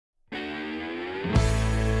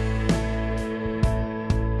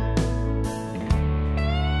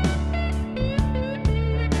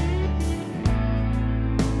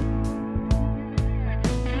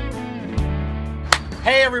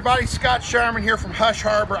Hey everybody, Scott Sharman here from Hush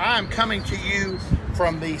Harbor. I am coming to you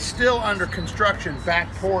from the still under construction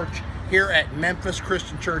back porch here at Memphis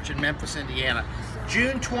Christian Church in Memphis, Indiana.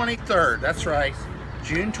 June 23rd, that's right,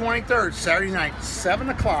 June 23rd, Saturday night, 7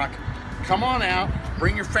 o'clock. Come on out,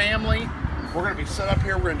 bring your family. We're going to be set up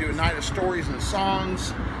here. We're going to do a night of stories and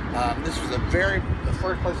songs. This was the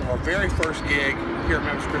first place of our very first gig here at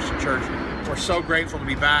Memphis Christian Church. We're so grateful to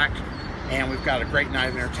be back, and we've got a great night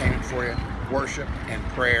of entertainment for you. Worship and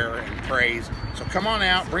prayer and praise. So come on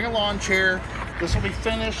out, bring a lawn chair. This will be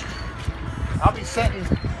finished. I'll be sitting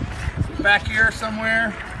back here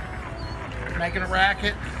somewhere making a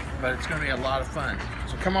racket, but it's going to be a lot of fun.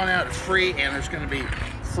 So come on out, it's free, and there's going to be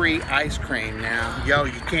free ice cream now. Yo,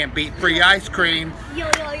 you can't beat free ice cream. Yo,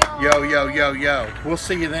 yo, yo. Yo, yo, yo, yo. We'll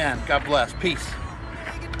see you then. God bless. Peace.